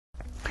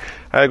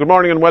Good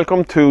morning and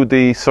welcome to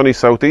the sunny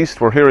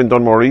southeast. We're here in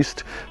Dunmore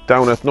East,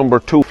 down at number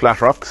 2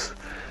 Flatrocks,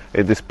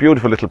 in this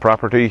beautiful little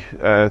property,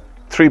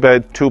 3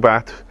 bed, 2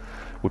 bath,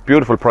 with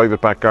beautiful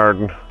private back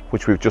garden,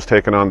 which we've just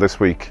taken on this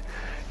week.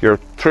 You're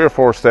 3 or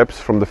 4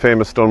 steps from the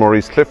famous Dunmore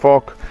East cliff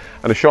walk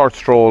and a short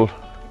stroll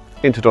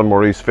into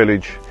Dunmore East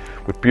village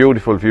with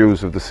beautiful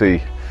views of the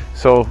sea.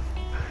 So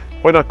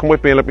why not come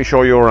with me and let me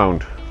show you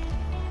around.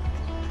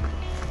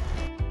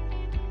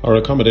 Our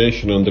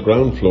accommodation on the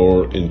ground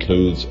floor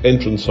includes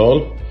entrance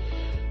hall,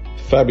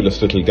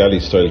 fabulous little galley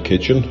style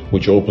kitchen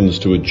which opens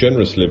to a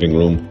generous living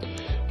room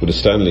with a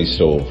Stanley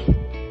stove,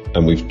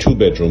 and we've 2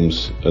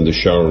 bedrooms and the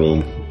shower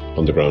room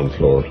on the ground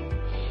floor.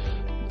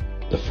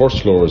 The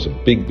first floor is a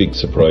big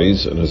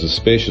surprise and has a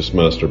spacious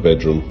master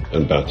bedroom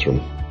and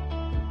bathroom.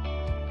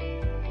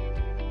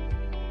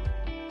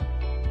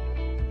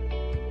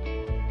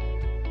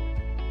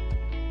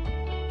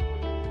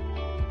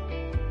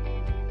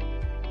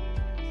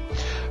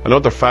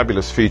 Another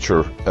fabulous feature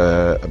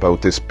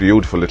about this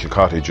beautiful little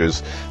cottage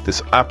is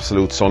this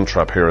absolute sun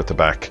trap here at the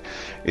back.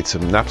 It's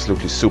an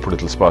absolutely super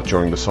little spot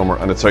during the summer,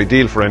 and it's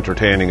ideal for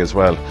entertaining as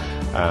well.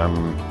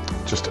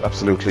 Just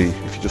absolutely,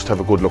 if you just have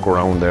a good look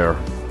around there,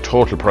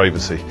 total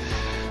privacy.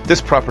 This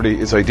property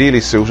is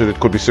ideally suited, it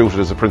could be suited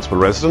as a principal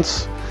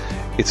residence.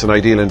 It's an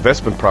ideal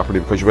investment property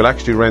because you will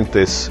actually rent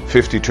this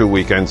 52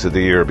 weekends of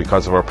the year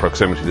because of our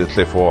proximity to the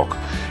cliff walk.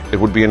 It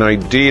would be an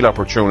ideal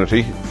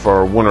opportunity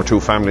for 1 or 2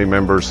 family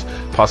members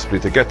possibly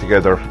to get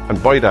together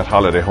and buy that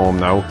holiday home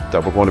now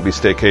that we're going to be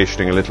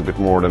staycationing a little bit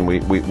more than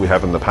we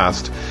have in the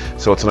past.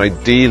 So it's an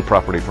ideal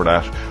property for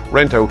that.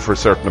 Rent out for a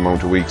certain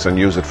amount of weeks and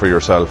use it for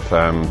yourself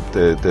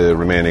the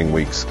remaining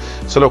weeks.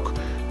 So look,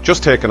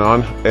 just taken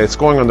on. It's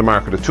going on the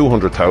market at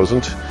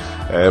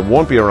 200,000.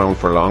 Won't be around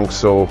for long,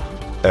 so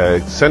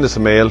send us a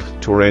mail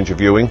to arrange a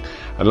viewing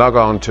and log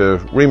on to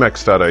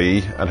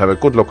remax.ie and have a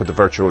good look at the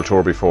virtual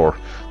tour before.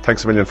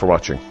 Thanks a million for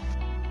watching.